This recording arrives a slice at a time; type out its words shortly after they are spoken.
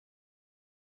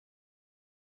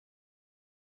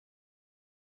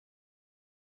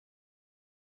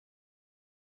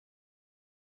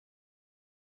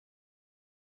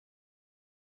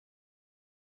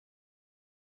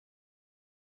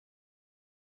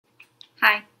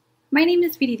Hi, my name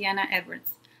is Viridiana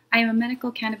Edwards. I am a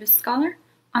medical cannabis scholar,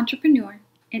 entrepreneur,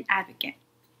 and advocate.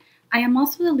 I am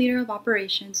also the leader of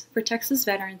operations for Texas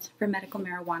Veterans for Medical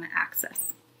Marijuana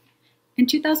Access. In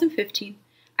 2015,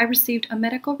 I received a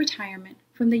medical retirement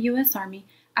from the U.S. Army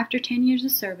after 10 years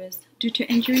of service due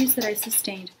to injuries that I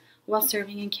sustained while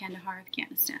serving in Kandahar,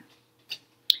 Afghanistan.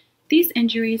 These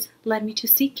injuries led me to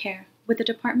seek care with the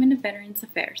Department of Veterans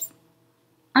Affairs.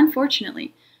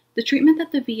 Unfortunately, the treatment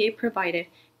that the VA provided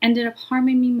ended up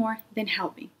harming me more than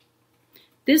helping.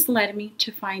 This led me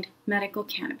to find medical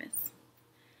cannabis.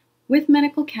 With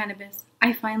medical cannabis,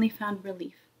 I finally found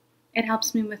relief. It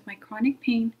helps me with my chronic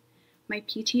pain, my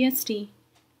PTSD,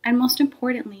 and most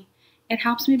importantly, it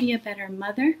helps me be a better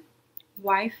mother,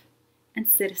 wife, and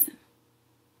citizen.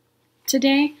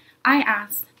 Today, I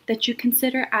ask that you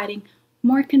consider adding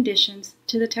more conditions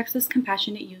to the Texas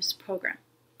Compassionate Use Program.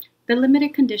 The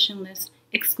limited condition list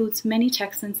excludes many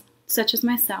Texans, such as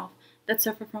myself, that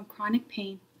suffer from chronic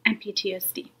pain and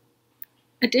PTSD.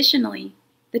 Additionally,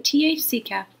 the THC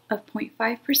cap of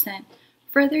 0.5%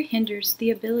 further hinders the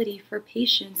ability for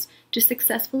patients to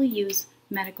successfully use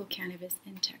medical cannabis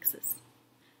in Texas.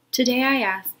 Today I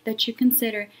ask that you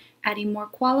consider adding more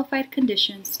qualified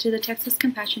conditions to the Texas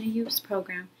Compassionate Use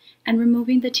Program and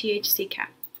removing the THC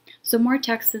cap, so more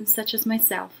Texans such as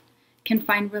myself can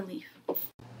find relief.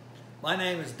 My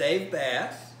name is Dave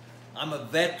Bass. I'm a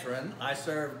veteran. I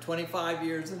served 25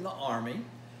 years in the Army,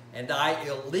 and I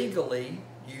illegally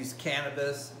use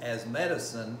cannabis as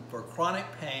medicine for chronic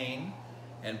pain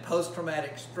and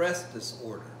post-traumatic stress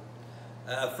disorder.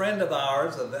 A friend of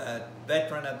ours, a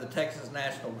veteran of the Texas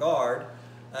National Guard,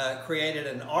 created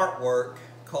an artwork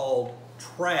called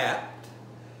Trapped,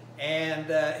 and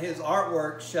his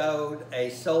artwork showed a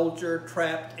soldier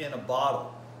trapped in a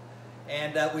bottle.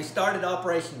 And we started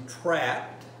Operation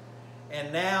Trapped,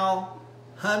 and now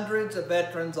hundreds of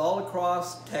veterans all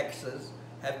across Texas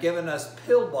have given us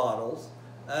pill bottles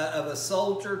of a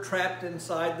soldier trapped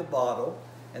inside the bottle,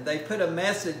 and they put a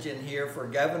message in here for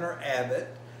Governor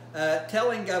Abbott,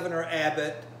 telling Governor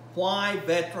Abbott why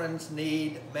veterans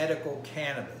need medical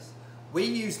cannabis. We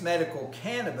use medical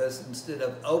cannabis instead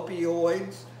of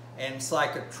opioids and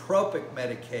psychotropic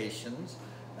medications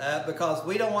because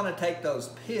we don't want to take those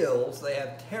pills. They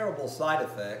have terrible side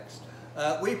effects.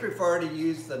 We prefer to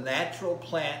use the natural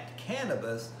plant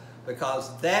cannabis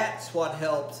because that's what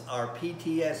helps our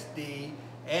PTSD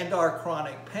and our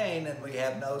chronic pain, and we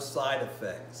have no side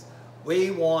effects. We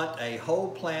want a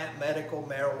whole plant medical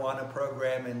marijuana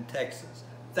program in Texas.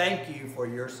 Thank you for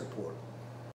your support.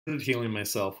 I started healing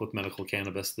myself with medical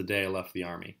cannabis the day I left the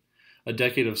Army. A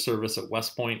decade of service at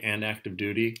West Point and active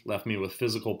duty left me with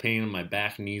physical pain in my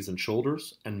back, knees, and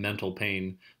shoulders, and mental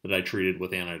pain that I treated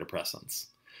with antidepressants.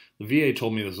 The VA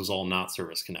told me this was all not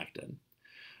service-connected.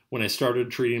 When I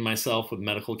started treating myself with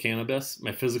medical cannabis,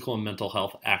 my physical and mental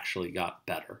health actually got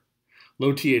better.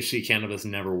 Low THC cannabis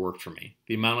never worked for me.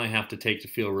 The amount I have to take to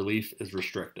feel relief is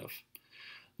restrictive.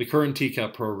 The current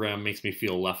TCUP program makes me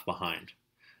feel left behind.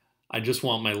 I just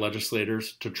want my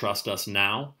legislators to trust us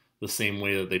now the same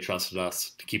way that they trusted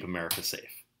us to keep America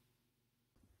safe.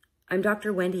 I'm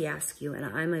Dr. Wendy Askew, and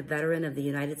I'm a veteran of the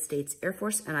United States Air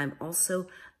Force, and I'm also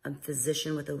a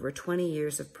physician with over 20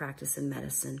 years of practice in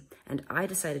medicine. And I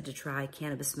decided to try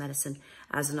cannabis medicine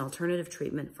as an alternative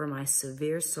treatment for my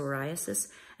severe psoriasis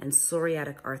and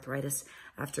psoriatic arthritis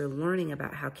after learning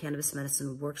about how cannabis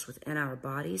medicine works within our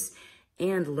bodies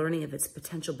and learning of its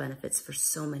potential benefits for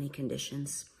so many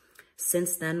conditions.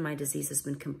 Since then, my disease has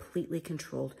been completely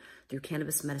controlled through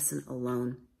cannabis medicine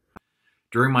alone.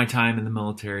 During my time in the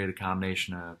military, the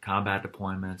combination of combat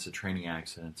deployments and training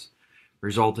accidents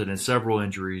resulted in several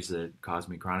injuries that caused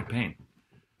me chronic pain.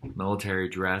 The military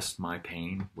addressed my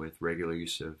pain with regular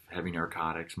use of heavy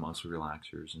narcotics, muscle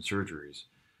relaxers, and surgeries.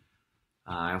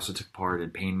 I also took part in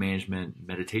pain management,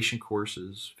 meditation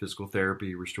courses, physical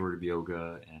therapy, restorative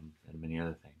yoga, and many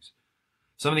other things.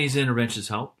 Some of these interventions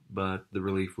helped, but the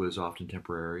relief was often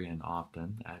temporary and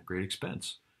often at great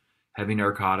expense. Heavy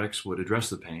narcotics would address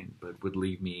the pain, but would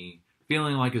leave me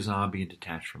feeling like a zombie and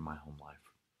detached from my home life.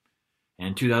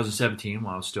 In 2017,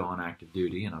 while I was still on active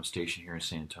duty and I was stationed here in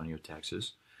San Antonio,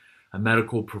 Texas, a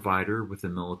medical provider with the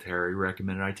military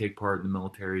recommended I take part in the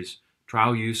military's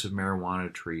trial use of marijuana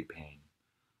to treat pain.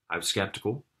 I was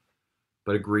skeptical,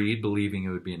 but agreed, believing it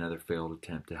would be another failed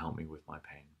attempt to help me with my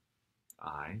pain.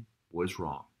 I was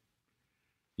wrong.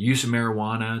 The use of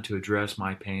marijuana to address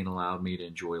my pain allowed me to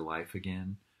enjoy life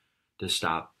again, to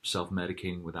stop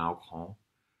self-medicating with alcohol,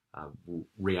 a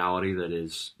reality that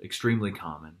is extremely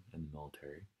common in the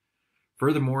military.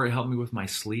 Furthermore, it helped me with my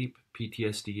sleep,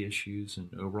 PTSD issues,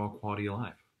 and overall quality of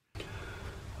life.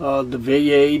 The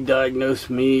VA diagnosed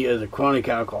me as a chronic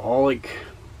alcoholic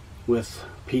with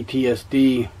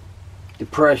PTSD,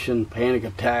 depression, panic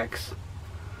attacks.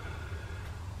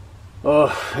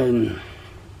 And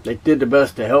they did their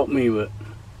best to help me, but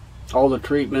all the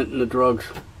treatment and the drugs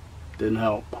didn't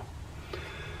help.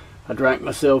 I drank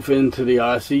myself into the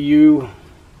ICU,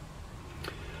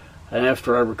 and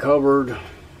after I recovered,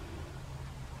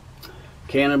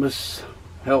 cannabis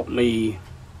helped me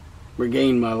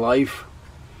regain my life.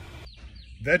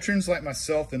 Veterans like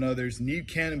myself and others need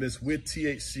cannabis with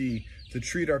THC to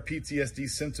treat our PTSD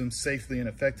symptoms safely and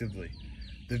effectively.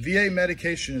 The VA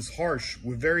medication is harsh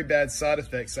with very bad side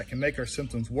effects that can make our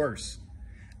symptoms worse.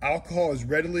 Alcohol is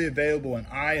readily available, and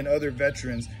I and other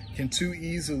veterans can too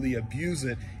easily abuse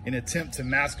it in an attempt to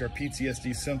mask our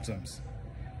PTSD symptoms.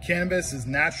 Cannabis is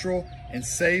natural and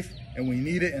safe, and we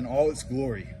need it in all its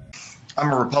glory.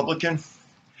 I'm a Republican,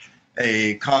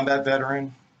 a combat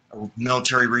veteran, a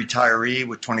military retiree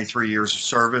with 23 years of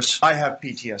service. I have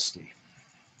PTSD.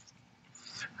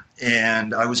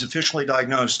 And I was officially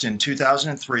diagnosed in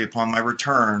 2003 upon my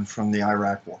return from the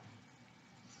Iraq War.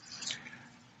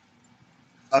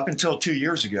 Up until 2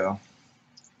 years ago,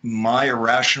 my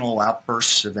irrational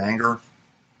outbursts of anger,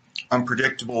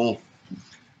 unpredictable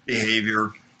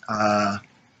behavior,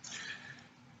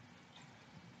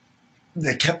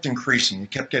 they kept increasing.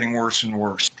 It kept getting worse and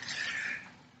worse.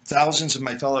 Thousands of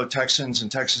my fellow Texans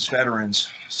and Texas veterans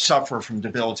suffer from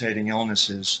debilitating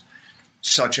illnesses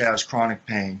such as chronic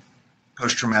pain,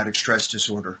 post-traumatic stress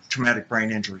disorder, traumatic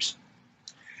brain injuries.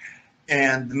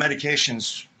 And the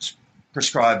medications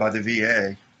prescribed by the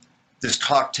VA, this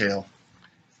cocktail,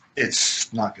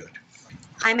 it's not good.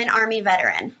 I'm an Army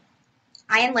veteran.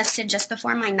 I enlisted just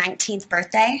before my 19th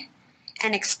birthday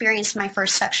and experienced my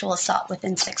first sexual assault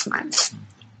within 6 months.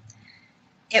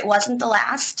 It wasn't the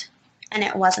last, and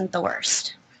it wasn't the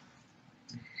worst.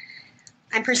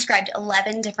 I'm prescribed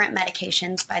 11 different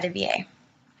medications by the VA.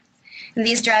 And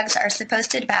these drugs are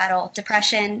supposed to battle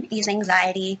depression, ease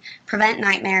anxiety, prevent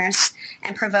nightmares,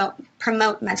 and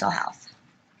promote mental health.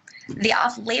 The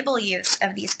off-label use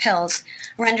of these pills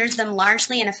renders them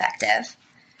largely ineffective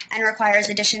and requires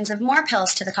additions of more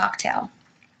pills to the cocktail.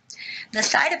 The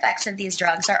side effects of these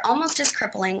drugs are almost as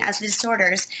crippling as the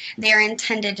disorders they are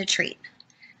intended to treat.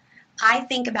 I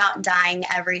think about dying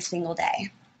every single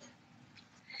day.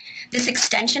 This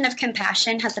extension of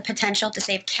compassion has the potential to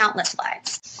save countless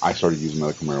lives. I started using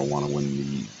medical marijuana when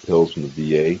the pills from the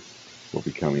VA were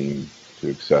becoming too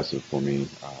excessive for me.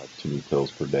 Too many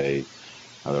pills per day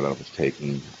that I was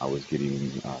taking. I was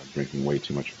drinking way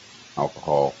too much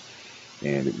alcohol,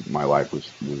 and my life was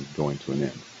going to an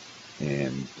end.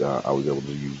 And I was able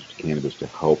to use cannabis to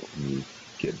help me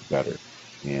get better,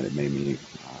 and it made me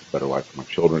a better life for my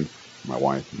children, my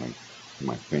wife, and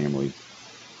my family.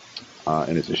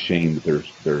 And it's a shame that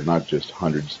there are not just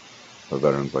hundreds of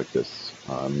veterans like this,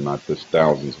 not just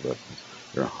thousands of veterans.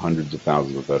 There are hundreds of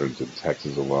thousands of veterans in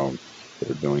Texas alone that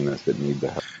are doing this, that need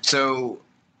the help. So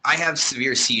I have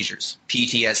severe seizures,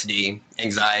 PTSD,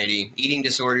 anxiety, eating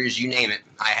disorders, you name it.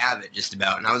 I have it just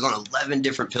about. And I was on 11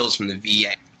 different pills from the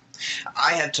VA.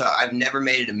 I've never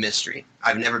made it a mystery.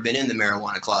 I've never been in the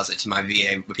marijuana closet to my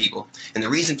VA people. And the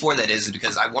reason for that is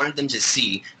because I wanted them to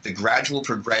see the gradual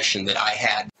progression that I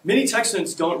had. Many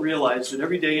Texans don't realize that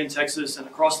every day in Texas and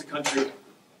across the country,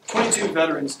 22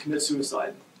 veterans commit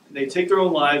suicide. They take their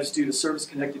own lives due to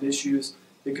service-connected issues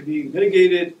that could be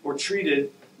mitigated or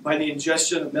treated by the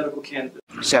ingestion of medical cannabis.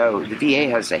 So the VA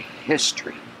has a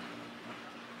history.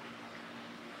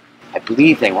 I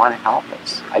believe they want to help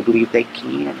us. I believe they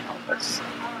can help us.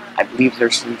 I believe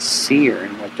they're sincere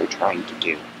in what they're trying to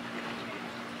do.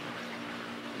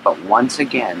 But once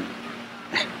again,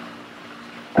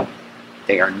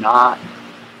 they are not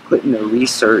putting the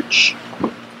research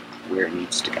where it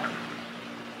needs to go.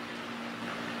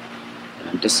 And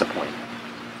I'm disappointed.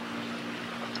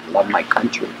 I love my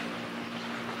country.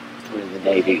 I was in the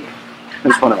Navy. It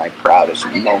was one of my proudest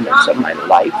moments of my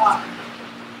life.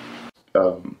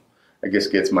 I guess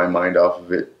gets my mind off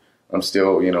of it. I'm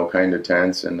still, kind of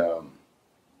tense, and I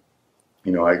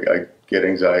get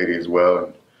anxiety as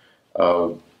well.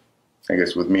 And, I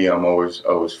guess with me, I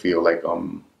always feel like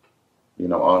I'm,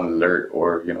 on alert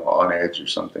or on edge or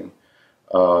something.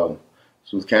 So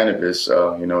with cannabis,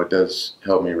 it does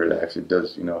help me relax. It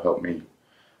does, help me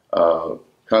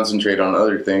concentrate on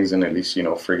other things and at least,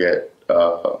 forget,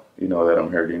 that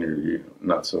I'm hurting or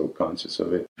not so conscious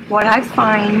of it. What I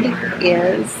find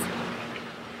is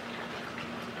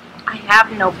I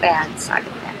have no bad side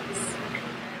effects.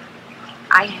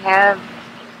 I have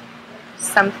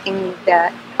something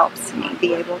that helps me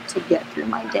be able to get through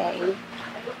my day.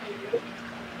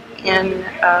 in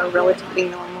a relatively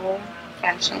normal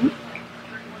fashion.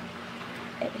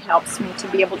 It helps me to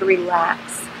be able to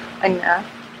relax enough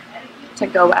to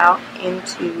go out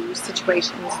into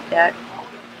situations that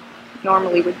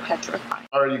normally would petrify.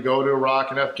 Or you go to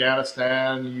Iraq and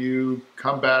Afghanistan, you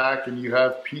come back and you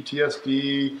have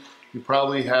PTSD, you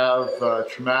probably have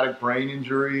traumatic brain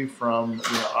injury from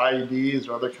IEDs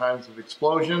or other kinds of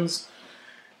explosions,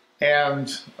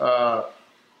 and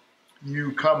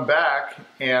you come back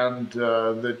and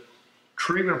the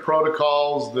treatment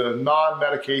protocols, the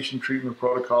non-medication treatment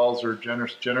protocols are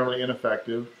generally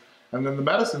ineffective. And then the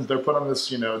medicines, they're put on this,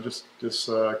 this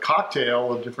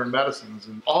cocktail of different medicines.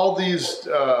 And all these,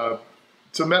 so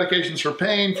medications for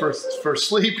pain, for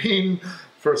sleeping,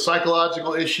 for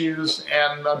psychological issues.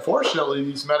 And unfortunately,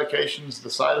 these medications, the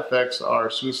side effects are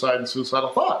suicide and suicidal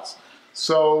thoughts.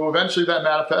 So eventually that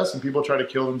manifests and people try to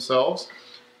kill themselves.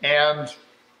 And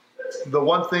the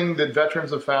one thing that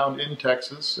veterans have found in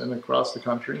Texas and across the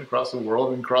country and across the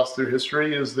world and across their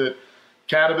history is that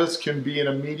cannabis can be an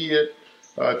immediate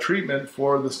treatment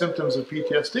for the symptoms of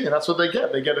PTSD, and that's what they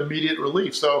get. They get immediate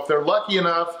relief. So if they're lucky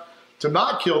enough to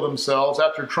not kill themselves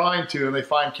after trying to, and they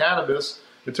find cannabis,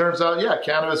 it turns out, yeah,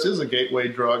 cannabis is a gateway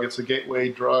drug. It's a gateway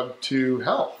drug to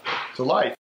health, to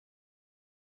life.